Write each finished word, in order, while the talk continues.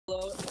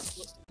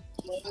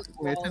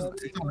Wait,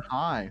 it's on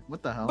high.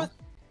 What the hell?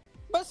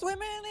 But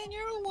swimming in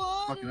your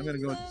water. Fuck it, I'm gonna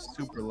go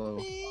super low.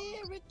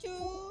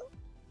 Spiritual.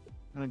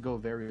 I'm gonna go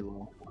very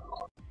low.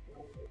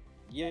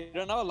 You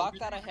don't know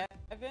Locked Out of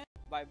Heaven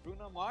by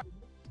Bruno Mars?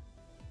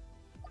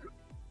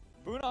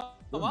 Bruno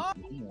Mars?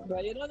 Bro,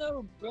 you don't know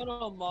who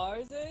Bruno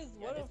Mars is?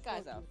 Yeah, What this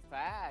guy's a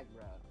fag,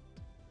 bro.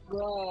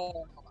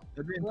 Bro,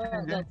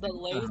 the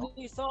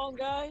lazy song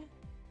guy?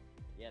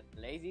 Yeah,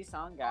 lazy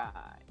song guy.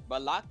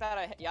 But Locked Out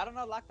of y'all don't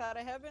know Locked Out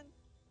of Heaven?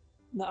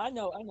 No, I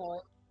know it. I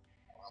know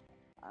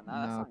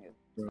that No, song is.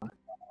 bro.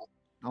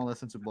 I don't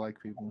listen to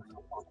black people.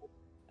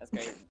 That's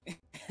crazy.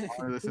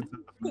 I listen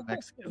to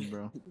Mexican,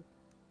 bro.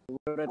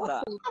 What a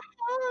thought.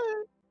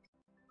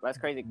 That's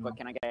crazy. But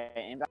can I get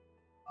an invite?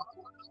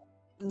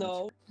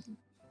 No.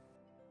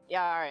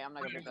 Yeah, alright. I'm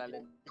not gonna play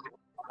that.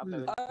 I'll play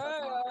with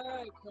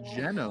Alright.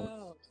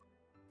 Geno.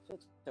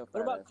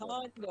 What about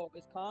Khan though?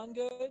 Is Khan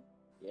good?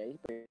 Yeah, he's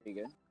pretty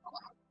good.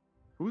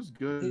 Who's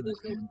good? He in this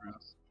looks like- game, bro?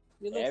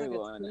 He looks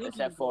Everyone like a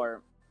except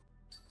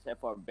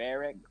for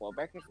Barrick. Well,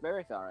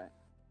 Barrick's alright.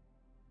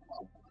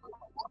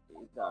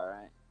 He's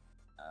alright.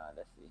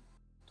 Let's see.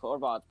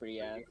 Torvald's pretty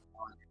ass.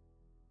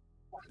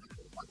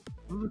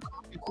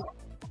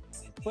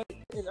 Wait,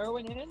 is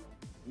Erwin in?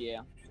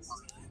 Yeah.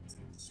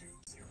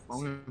 I'm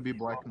gonna be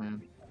black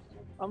man.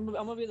 I'm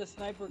gonna be the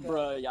sniper guy.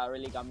 Bro, y'all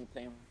really got me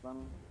playing front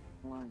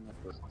line.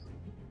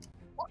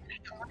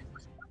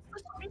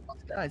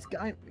 Guys,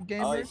 Oh,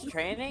 gamers. it's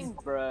training?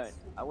 Bro,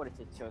 I would've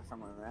just chose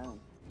someone around.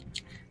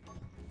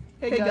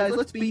 Hey guys,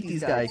 let's beat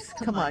these guys.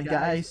 Come on,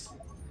 guys.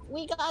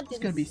 We got this. It's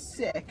gonna be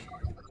sick.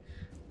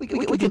 We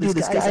can do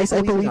this, guys.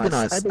 I believe in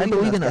us. I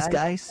believe in us,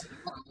 guys.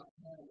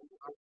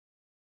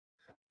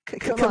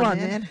 Come on,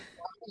 man.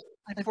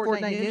 I'm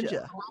Fortnite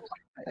Ninja.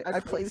 I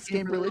play this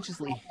game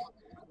religiously.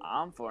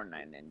 I'm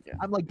Fortnite Ninja.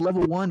 I'm like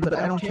level 1, but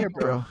I don't care,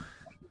 bro.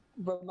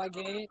 Bro, my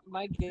game.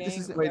 This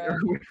is wait,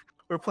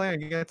 we're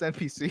playing against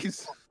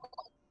NPCs.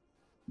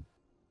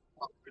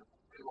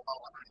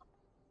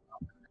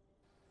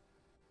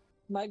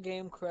 My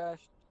game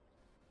crashed.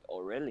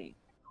 Oh, really?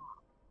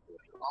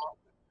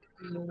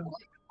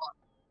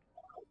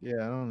 Yeah,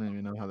 I don't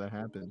even know how that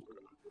happened.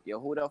 Yo,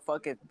 who the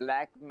fuck is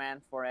Black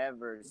Man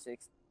Forever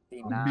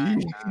 69?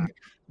 Me.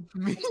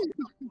 Me.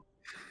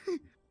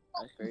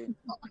 That's crazy.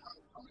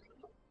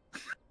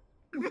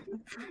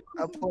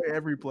 I play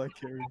every black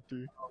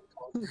character.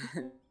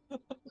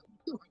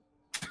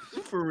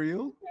 For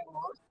real?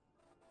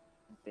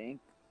 I think.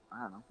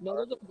 I don't know. No,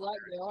 there's a black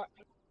guy.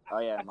 Oh,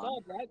 yeah, I man. saw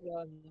a black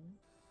guy.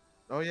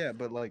 Oh yeah,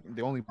 but like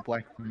the only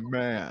black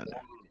man.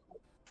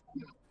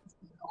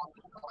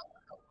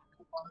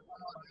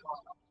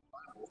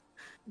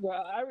 Bro,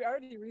 I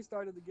already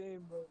restarted the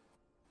game, bro.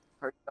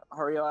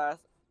 Hurry your ass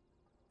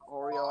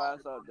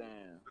up, damn.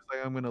 Looks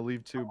like I'm gonna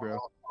leave too, bro.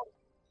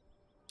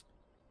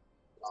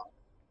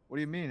 What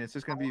do you mean? It's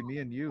just gonna be me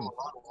and you.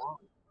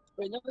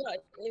 Wait, no,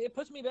 it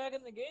puts me back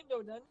in the game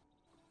though, then.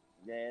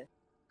 Yeah.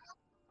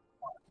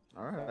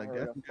 All right, I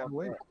guess we gotta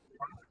wait.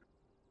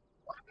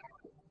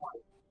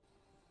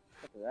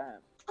 Look at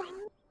that.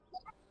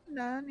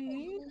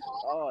 Nani?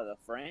 Oh, the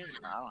frame?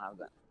 No, I don't have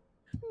that.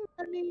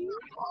 Nani?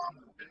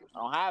 I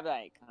don't have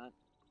that, cunt.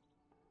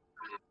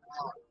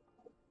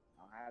 I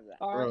don't have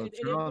that. Alright, it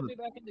turn didn't on put me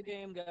back in the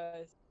game,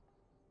 guys.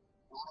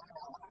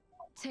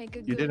 Take a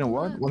You good didn't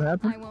what? look. What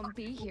happened? I won't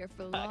be here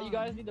for long. You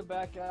guys need to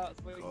back out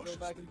so we can go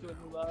back into a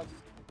new lobby.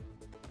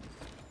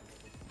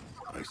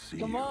 I see.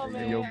 Come on,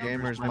 man. Yo,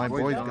 gamers, my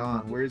boy's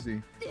gone. Where is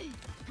he?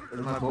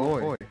 Where's my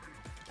boy?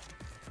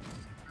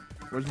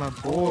 Where's my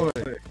boy?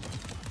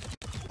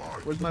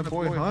 Where's my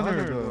boy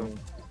Hunter though?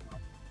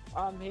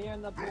 I'm here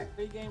in the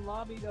pre-game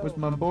lobby though. Where's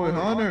my boy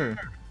Hunter?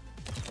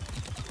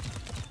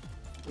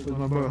 Where's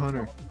my boy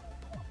Hunter?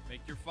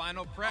 Make your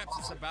final preps.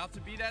 It's about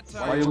to be that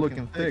time. Why are you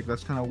looking thick?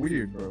 That's kind of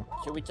weird, bro.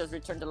 Should we just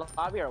return to the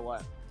lobby or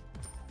what?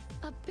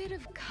 A bit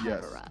of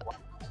Yes. cover up.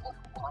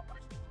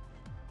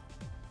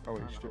 Oh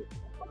wait, shit.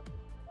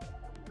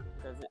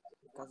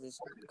 Cause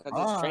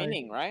it's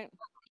training, right?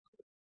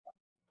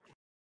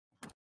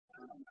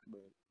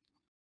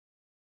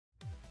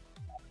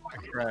 I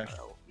crashed.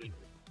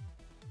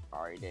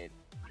 Already did.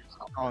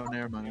 Oh,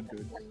 never mind. I'm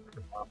good.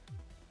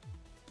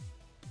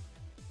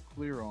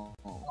 Clear all.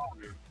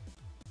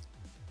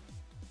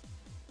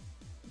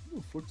 Who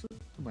the fuck's up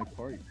to my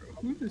party, bro?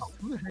 Who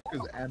the heck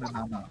is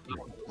Ananana?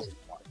 What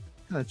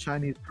kind of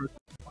Chinese person?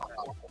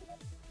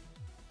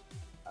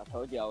 I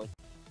told you I was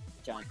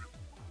John.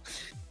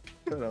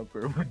 Shut up,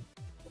 bro.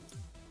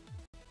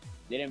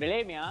 Didn't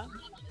believe me, huh?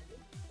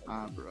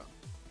 Ah, bro.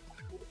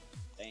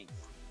 Thanks.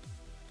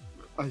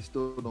 I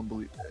still don't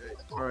believe.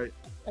 Alright.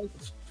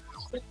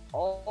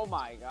 Oh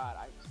my god,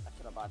 I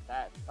should have bought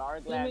that.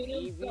 Starglass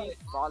Eevee,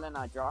 Fallen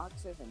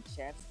Adroxus, and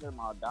Chancellor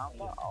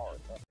Maldamba. Oh,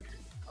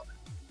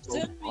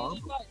 Send me an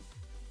invite.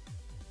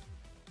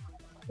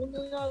 Send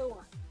me another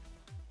one.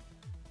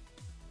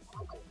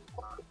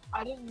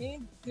 I didn't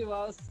mean to.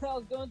 I was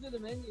going through the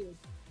menu.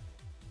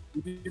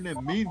 You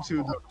didn't mean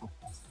to, though.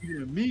 You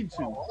didn't mean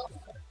to.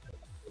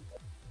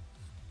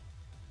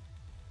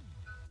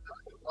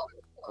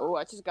 Oh,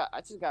 I just got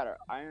an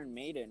Iron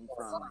Maiden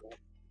from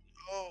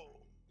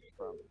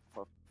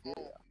for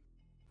Furia.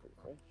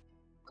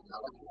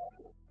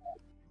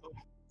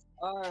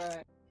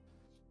 Alright.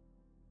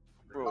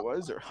 Bro, why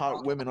is there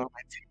hot women on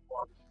my team?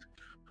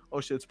 Oh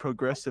shit, it's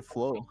progressive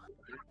flow.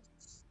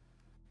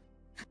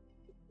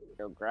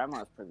 Your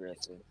grandma's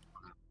progressive.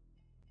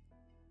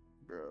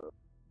 Bro,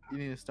 you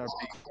need to start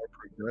being more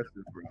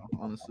progressive, bro,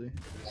 honestly.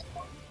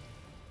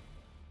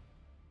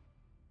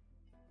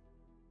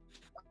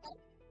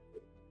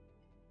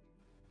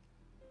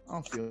 I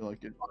don't feel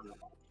like it.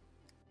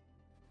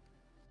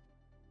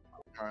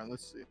 Alright,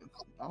 let's see.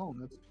 Oh,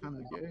 that's kind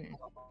of gay.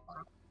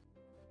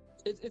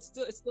 It's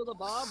still the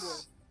Bob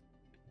one.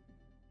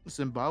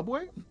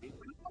 Zimbabwe?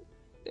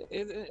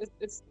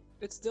 It's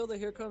still the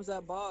Here Comes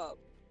That Bob.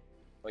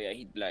 Oh yeah,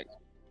 he's black.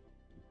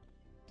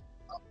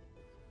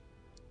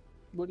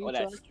 What are you Oh,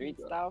 that trying street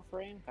to do? style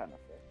frame kind of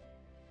fit.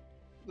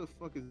 Who the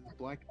fuck is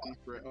black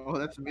friend? Oh,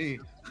 that's me.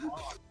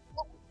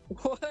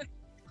 What?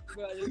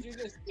 Bro, did you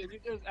just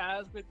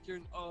ask with your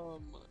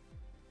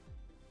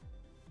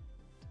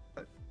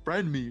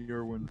Friend me,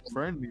 Irwin.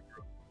 Friend me,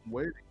 bro. I'm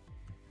waiting.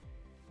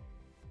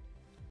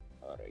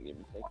 Alright, give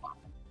me a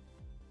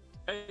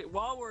second. Hey,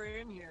 while we're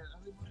in here,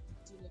 everybody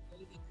can see the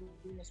editing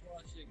room is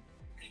watching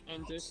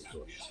and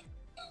Discord.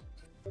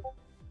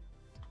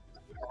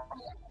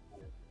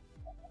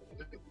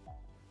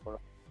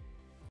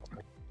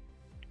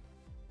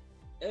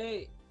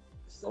 Hey,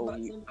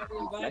 somebody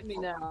invite me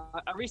now.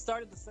 I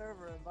restarted the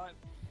server. Invite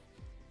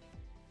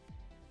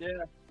me.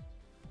 Yeah.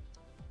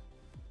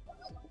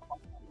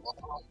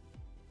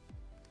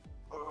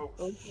 Oh,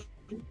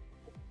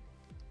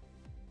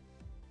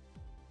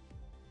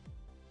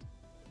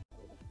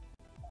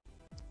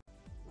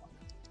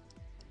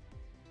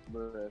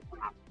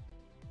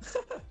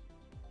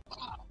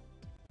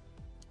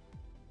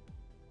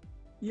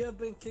 You have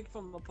been kicked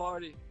from the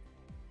party.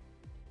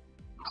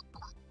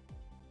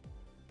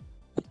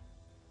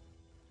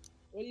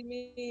 What do you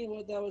mean?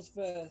 What that was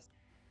fast?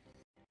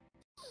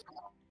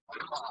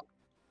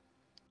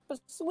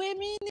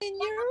 Swimming in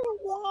your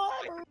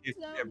water. Kick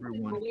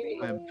everyone.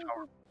 I am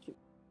powerful.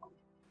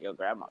 Your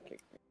grandma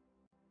kicked me.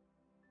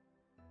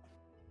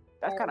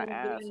 That's kind of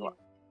ass.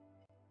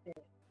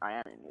 I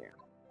am in here.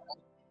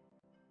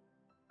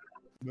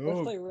 Let's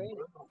No, play raid.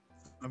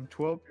 I'm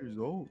 12 years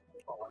old.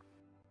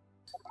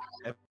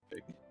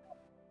 Epic.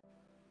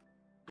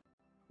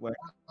 What?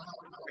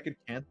 I could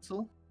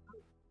cancel?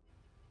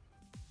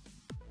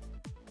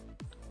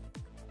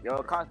 Yo,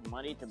 it costs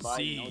money to buy no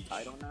Siege.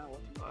 title now.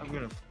 I'm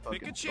gonna fucking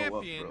Pick a go up,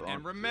 champion bro.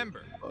 and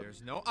remember,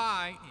 there's no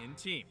I in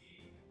team.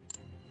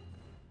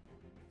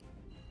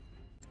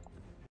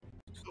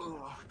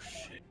 Oh,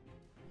 shit.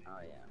 Oh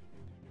yeah.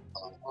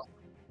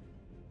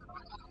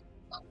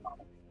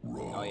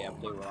 Oh yeah,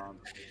 play wrong.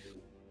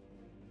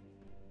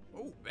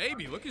 Oh,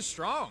 baby, looking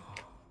strong.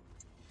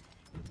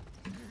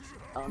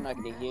 I'm not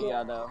gonna hear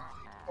y'all though.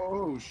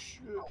 Oh,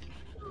 shit.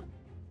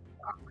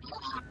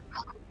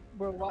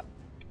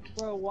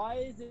 Bro, why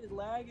is it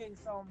lagging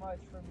so much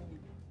for me?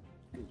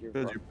 Because you're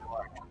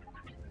black.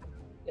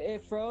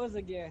 It froze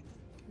again.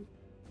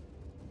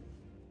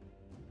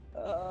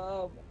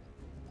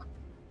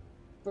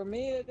 For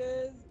me it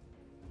is.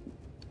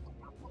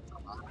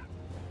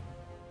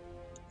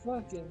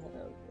 Fucking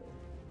hell.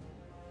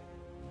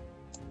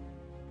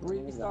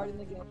 Restarting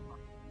the game.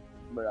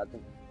 But I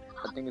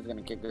think it's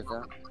gonna kick us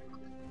out.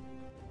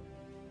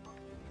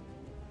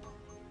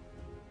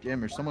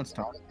 Gamer, someone's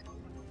talking.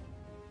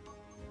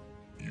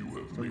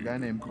 Some guy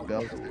named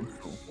Belton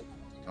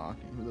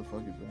talking. Who the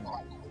fuck is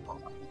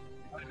that?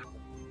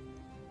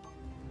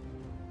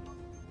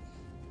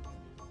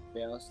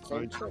 Yeah,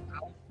 same trick.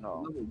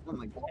 No.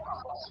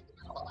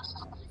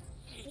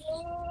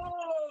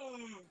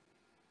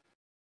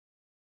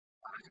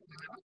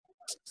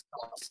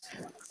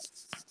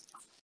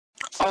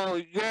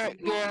 Oh yeah,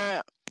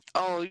 yeah.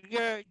 Oh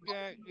yeah,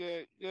 yeah, yeah,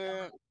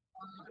 yeah.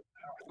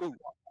 Ooh.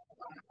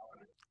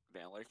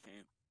 Man, what a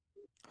shame.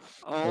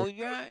 Oh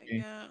yeah,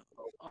 yeah.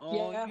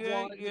 Oh Yeah, yeah,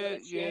 Vlog, yeah,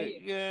 let's yeah, say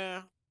it.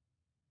 yeah.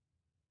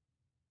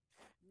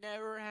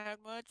 Never had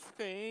much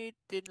faith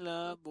in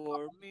love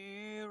or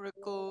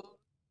miracles.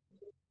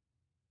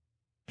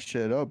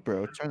 Shit up,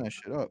 bro. Turn that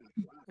shit up.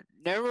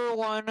 Never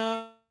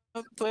wanna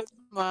put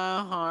my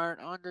heart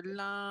on the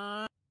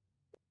line.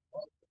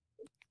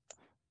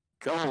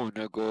 Go,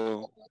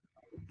 nigga.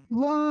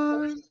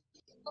 Line.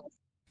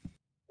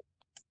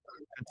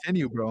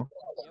 Continue, bro.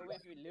 Yo,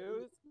 if you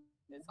lose,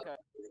 it's cause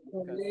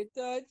Every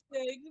touch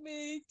takes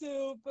me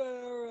to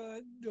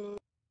paradise.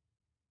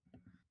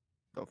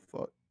 The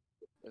fuck?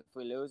 if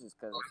we lose, it's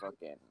cause of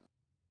fucking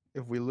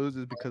If we lose,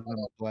 it's because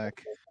I'm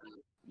black.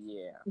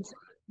 yeah.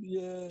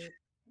 Yeah.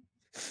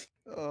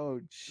 Oh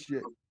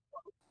shit.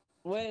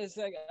 Wait a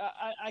second.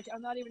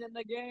 I'm not even in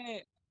the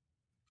game.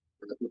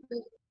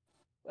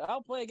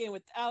 I'll play a game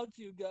without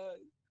you guys.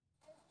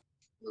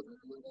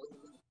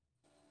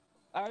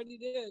 I already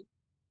did.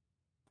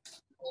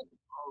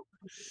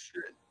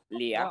 Shit.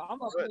 Leah. I'm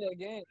gonna play a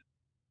game.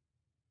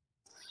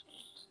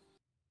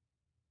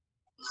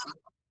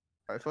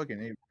 I fucking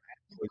hate.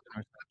 poison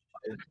or some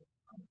shit.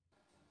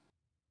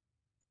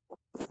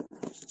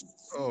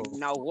 Oh,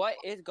 Now what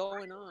is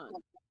going on?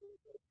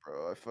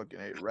 bro, I fucking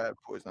ate rat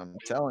poison. I'm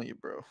telling you,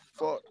 bro.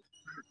 Fuck.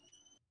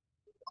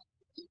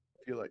 I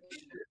feel like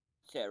shit.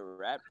 Said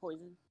rat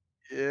poison?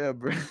 Yeah,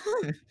 bro.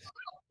 I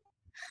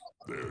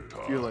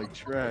feel like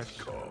trash.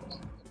 Bro,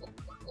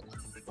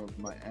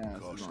 my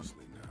ass is on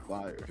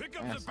fire.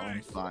 Ass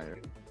on fire.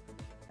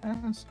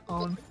 Ass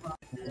on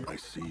fire. I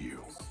see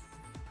you.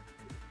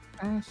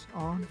 Ass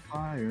on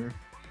fire.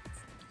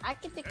 I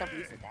can think of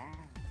using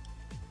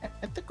that.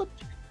 At the coochie.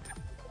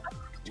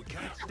 We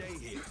can't stay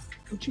here.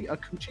 Coochie, a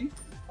coochie?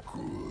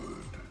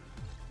 Good.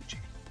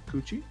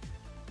 Coochie?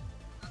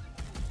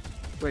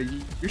 Wait,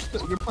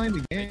 you're playing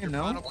the game,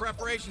 no? Final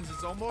preparations.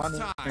 It's almost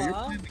You're time.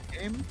 playing the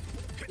game?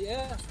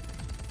 Yeah.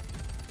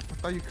 I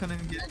thought you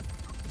couldn't get.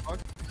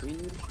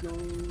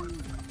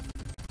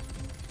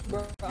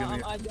 Bro, Give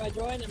me I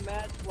joined a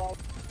match while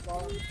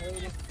I'm waiting for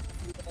you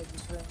guys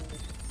to turn me.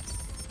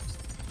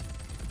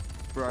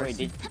 Bro, I Wait,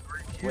 see did- you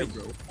right here, wait,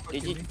 bro.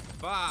 Did you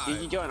 5,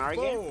 did you join our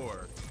game?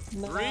 4,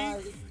 Nah, 3,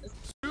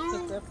 it's a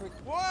 2, separate.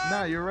 1.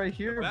 Nah, you're right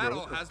here, bro. Battle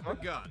What the has fuck?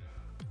 begun.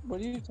 What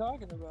are you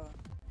talking about?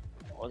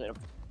 Or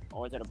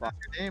was it a box?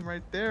 That's your name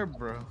right there,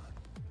 bro.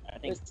 I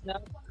think It's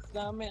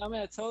not me. I'm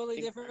in a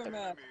totally different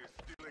map.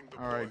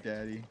 Alright,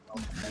 daddy.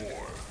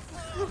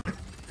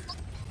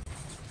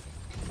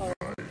 Alright,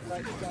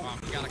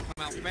 We gotta come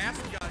out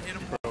fast. We gotta hit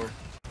him.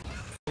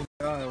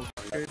 Oh,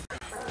 okay.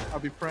 I'll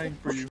be praying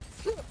for you.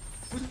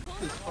 What is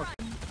this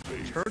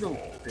fucking turtle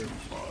thing?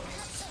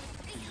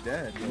 He's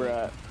dead.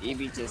 bruh,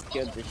 Evie just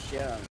killed the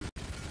show.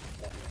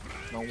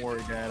 Don't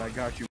worry, Dad. I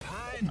got you.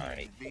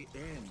 Alright. The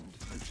end.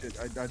 Shit,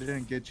 I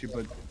didn't get you,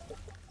 but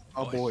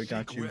oh boy,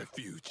 got you.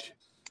 Refuge.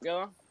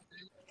 Go.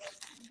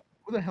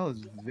 Who the hell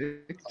is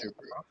Victor,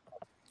 bro?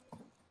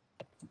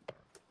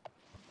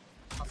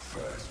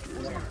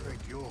 Faster. I think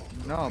you're.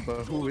 No,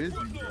 but who is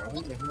he, bro?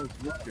 Who the hell is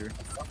Victor?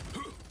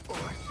 Oh,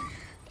 I see.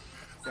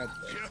 Got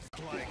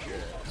Just like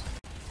it.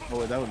 Oh,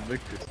 wait, that was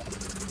Victor.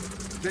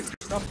 Victor,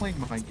 stop playing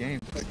my game,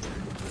 Victor.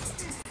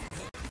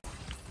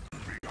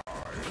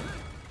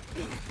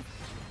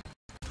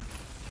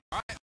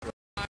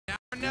 Now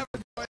or never.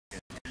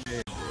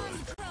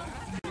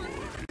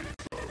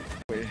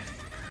 Wait.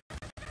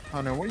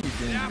 Hunter, what are you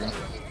doing, bro?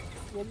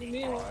 what do you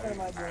mean? What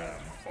am I doing?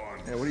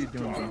 Yeah, what are you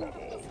doing,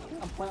 bro?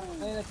 I'm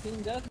playing a team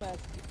deathmatch.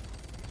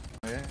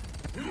 Oh, yeah?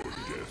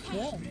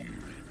 Yeah.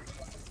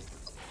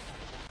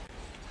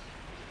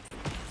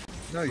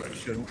 No, you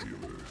shouldn't.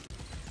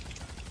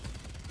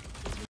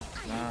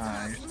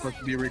 Nah, you're supposed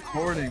to be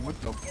recording. What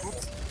the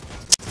fuck?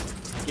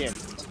 Yeah.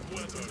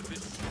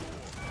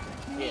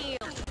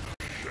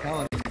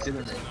 Telling me you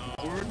didn't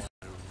record?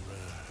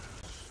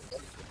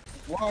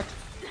 What?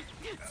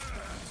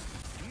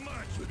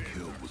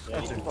 Yeah,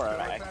 these people are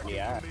actually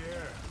out.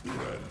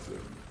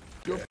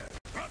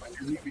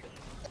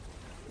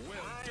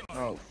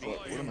 Oh, fuck.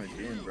 What am I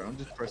doing, bro? I'm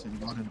just pressing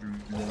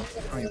 100 more.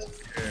 I don't even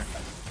care.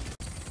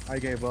 I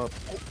gave up.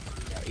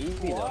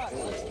 Evie's a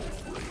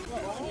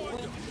fool.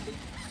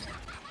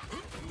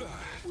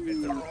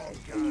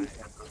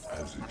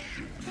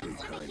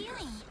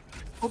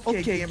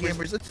 Okay,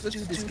 gamers, let's do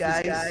this,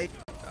 guys. I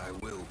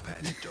will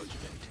pass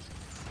judgment.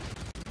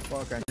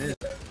 Fuck, I missed.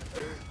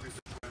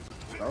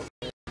 Oh,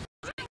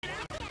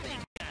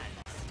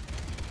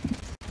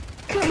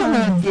 Come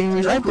on,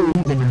 gamers, I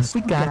believe in us.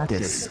 We got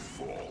this.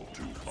 Fall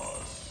to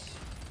us.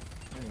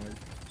 anyways.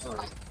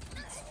 Sorry.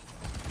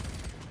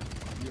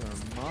 Your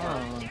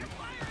mom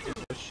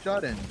is a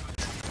shut-in.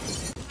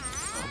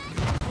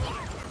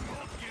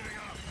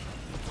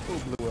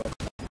 Who blew up?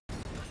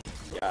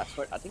 Yeah,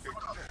 I think.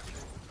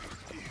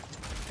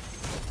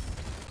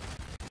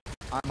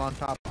 I'm on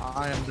top.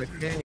 I am the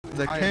king.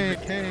 The I king. am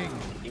the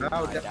king.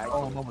 Bow I down. died.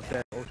 Oh, I'm almost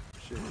dead. Oh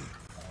shit.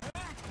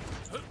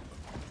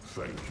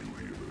 Thank you,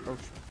 healer. Oh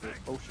shit.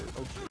 Oh shit.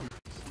 Oh shit.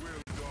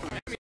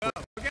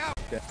 Look out.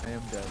 Dead. I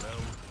am dead.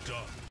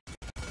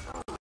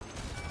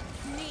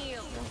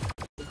 Kneel.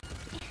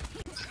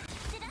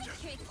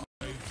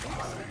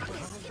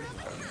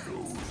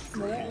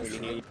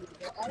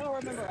 I don't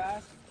remember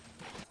asking.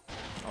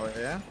 Oh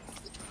yeah.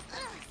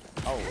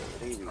 Oh,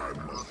 Evie. I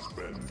must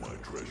spend my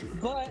treasure.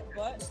 But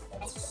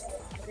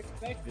I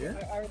respect, Yeah?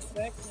 I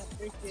respect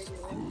and appreciate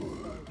your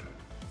input.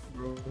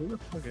 Bro, who the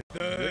fuck is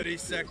 30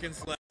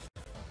 seconds left.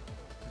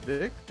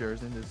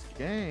 Victor's in this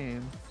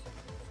game?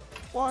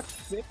 What?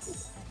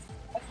 That's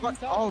What? what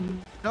Oh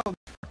no!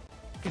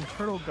 Fucking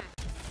turtle guy.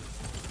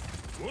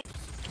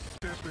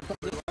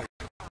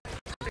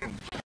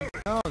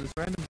 No, this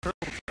random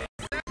turtle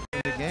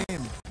in the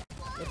game.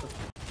 What the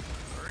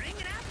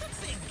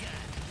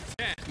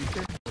Ten, You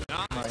kidding?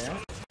 Am I 9,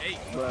 out? 8,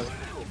 Bro,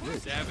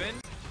 7,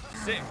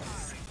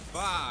 6,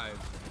 5,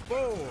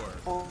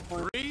 4,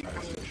 3, 2,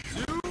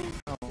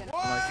 oh,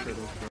 my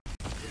turtles, bro.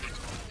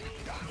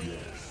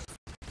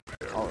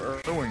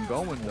 Oh, Erwin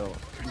going though.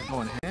 He's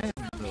going ham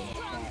though.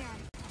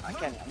 I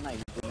can't. I'm not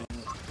even doing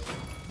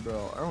it.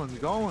 Bro, Erwin's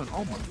going.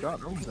 Oh my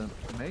god, Erwin's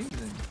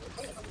amazing.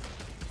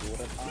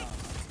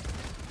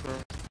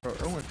 Bro,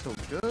 Erwin's so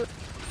good.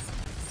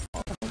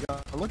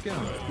 look at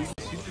him. He's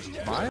just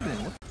vibing.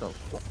 What the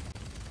fuck?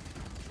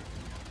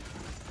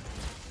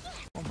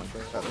 Oh my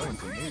god, that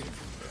was amazing.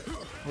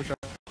 I wish I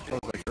was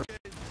like her.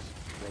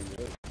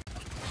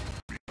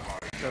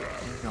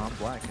 You know, I'm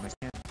black and I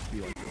can't be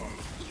like that.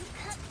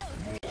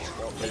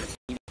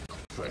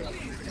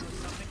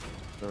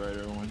 Alright,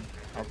 everyone.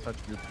 I'll touch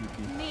your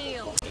pee-pee.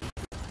 Kneel.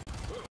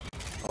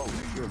 Oh,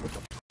 shit. What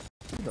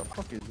the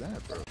fuck is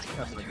that, bro?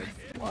 That's like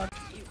a... What?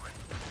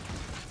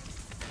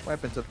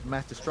 Weapons of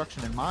mass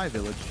destruction in my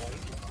village.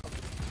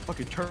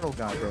 Fucking turtle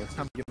guy, bro. It's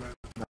time to get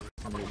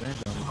some revenge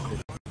on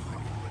this bitch.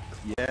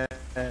 Yeah.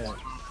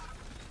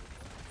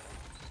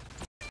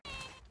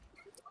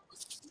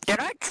 Did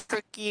I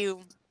trick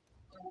you?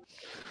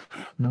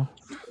 No.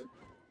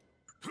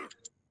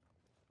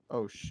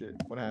 Oh shit,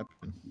 what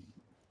happened?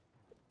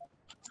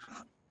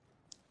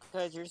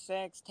 Cause your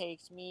sex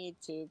takes me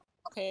to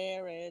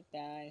paradise,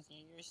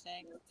 and your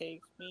sex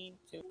takes me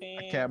to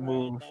paradise. I can't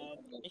move.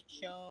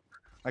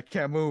 I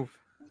can't move.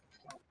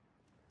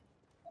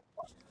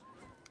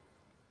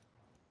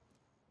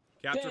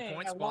 Capture Dang,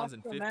 point I spawns lost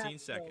in the 15 map,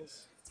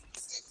 seconds.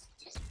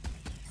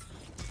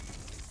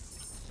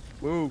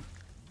 Move.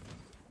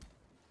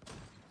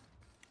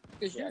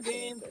 Is your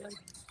game like...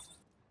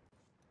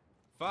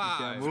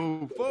 5,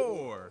 move.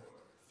 4,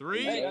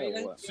 3,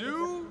 Hey,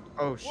 2.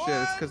 Oh shit,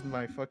 it's because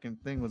my fucking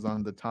thing was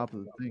on the top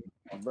of the thing.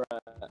 Bruh,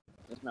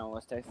 this man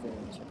was texting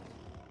and shit.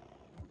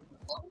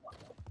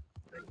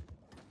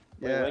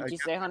 Yeah, What'd you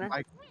say, Hunter?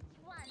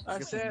 I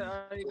said,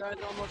 are you guys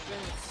almost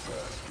finished?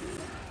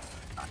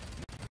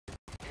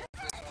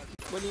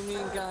 What do you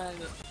mean, guys?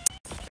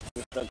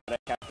 We still gotta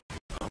capture.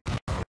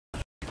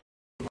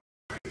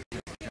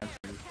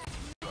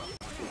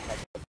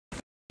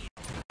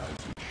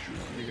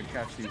 You can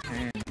catch these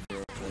hands,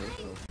 bro.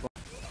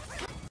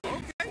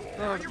 Okay,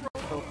 now you're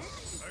rolling.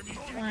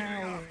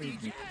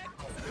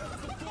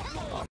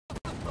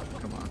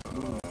 Come on.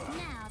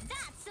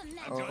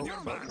 Oh,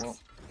 well.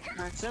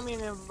 Alright, send me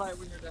an invite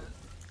when you're done.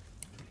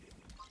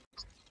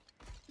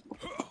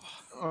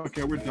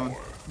 Okay, we're done.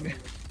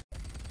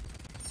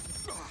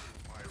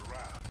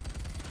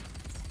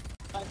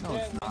 No,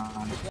 it's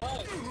not.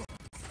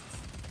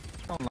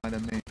 Don't lie to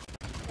me.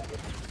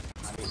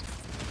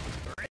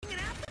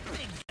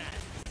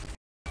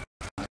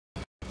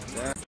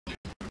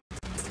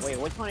 Wait,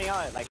 which one of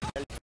y'all? Like,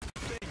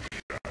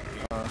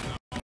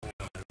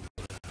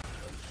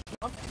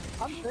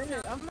 I'm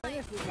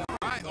finished with that.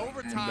 Alright,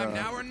 overtime, And,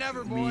 now or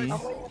never, me.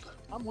 boys.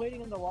 I'm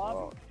waiting in the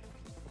lobby.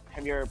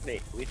 Have you ever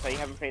played? You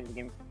haven't played the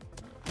game?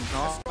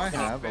 No, I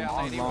have a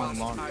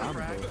long time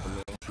ago.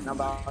 No,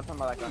 but I'm talking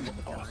about like on this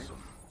account, right?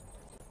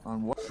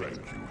 On what?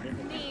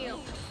 Kneel.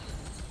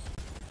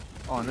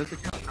 Oh, on this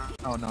account?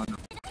 Oh, no.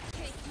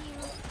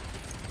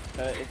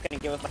 It's gonna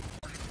give us like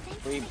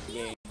 3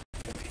 games.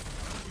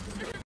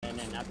 And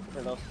then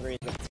after those 3,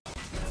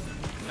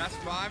 That's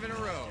 5 in a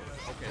row.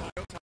 Okay, let's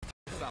go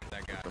stop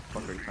that guy. What the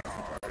fuck are you talking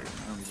about? I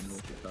don't even know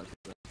what you're talking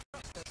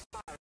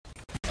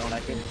about.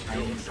 like in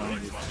Chinese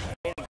language.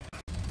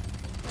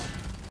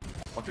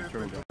 Fucking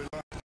turtle guy.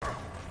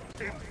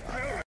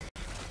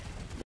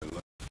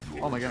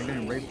 Oh my god, I'm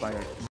getting raped by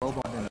a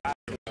robot in a...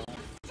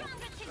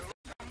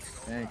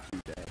 Thank you,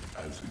 Dad.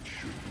 As it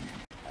should be.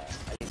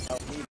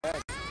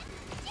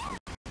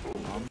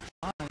 I'm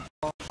fine.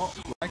 Oh,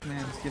 black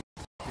man is getting...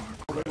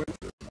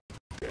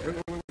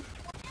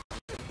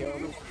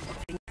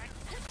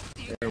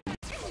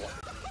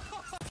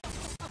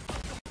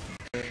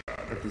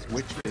 Got this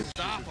witch bitch.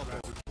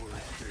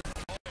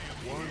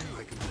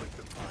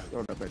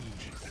 Throw that bitch.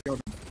 Throw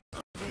that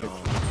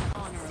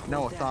bitch.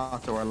 No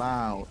thoughts are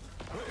allowed.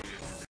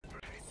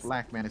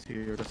 Black man is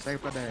here to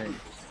save the day.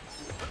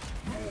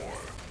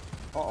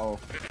 Uh-oh.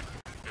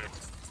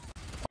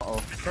 Uh-oh.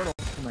 Turtle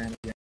man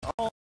again.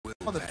 Oh,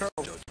 the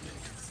turtle.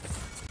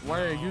 Why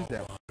did I use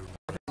that? Why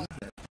did I use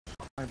that?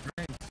 My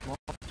brain small.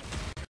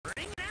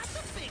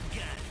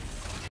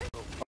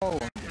 Oh.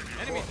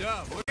 Enemy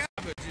dumb. Look out,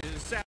 bitches.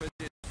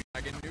 Savages. I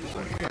can do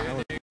something. I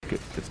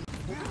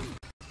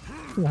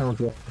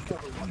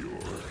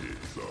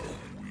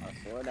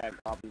swear that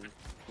goblin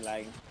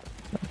like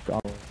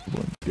Goblin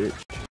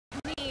bitch.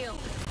 Kneel.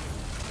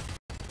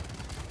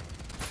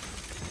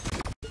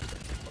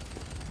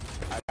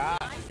 I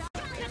got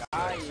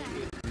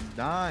He's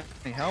dying.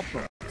 Help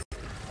him.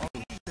 Oh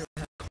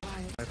shit.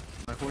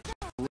 My horse.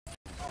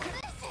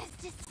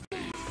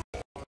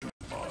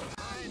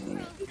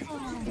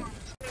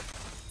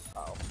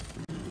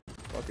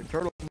 Fucking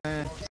turtle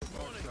man.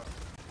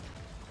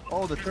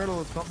 Oh, the turtle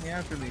is coming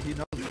after me. He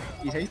knows it.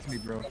 He hates me,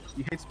 bro.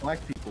 He hates black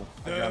people.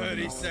 I gotta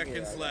 30 know.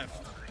 seconds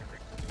left.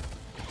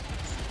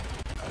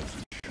 I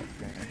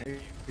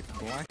hate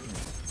black men.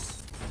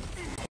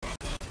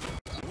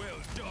 Well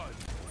done.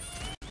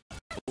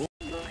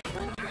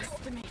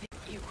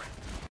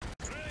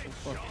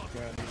 Fuck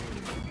out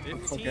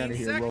 15 of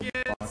here, seconds.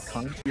 robot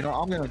cunt. You know,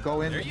 I'm gonna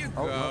go in. There you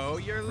Oh, go.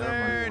 You're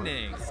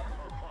learning.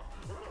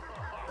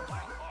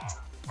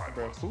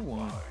 Bro, who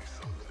won?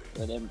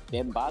 but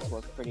them bots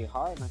was pretty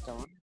hard, not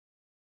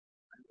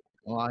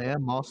Well, I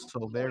am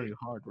also very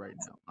hard right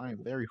now. I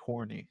am very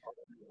horny.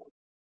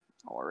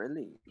 Oh,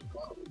 really?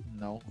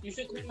 No. You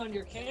should turn on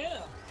your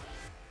cam.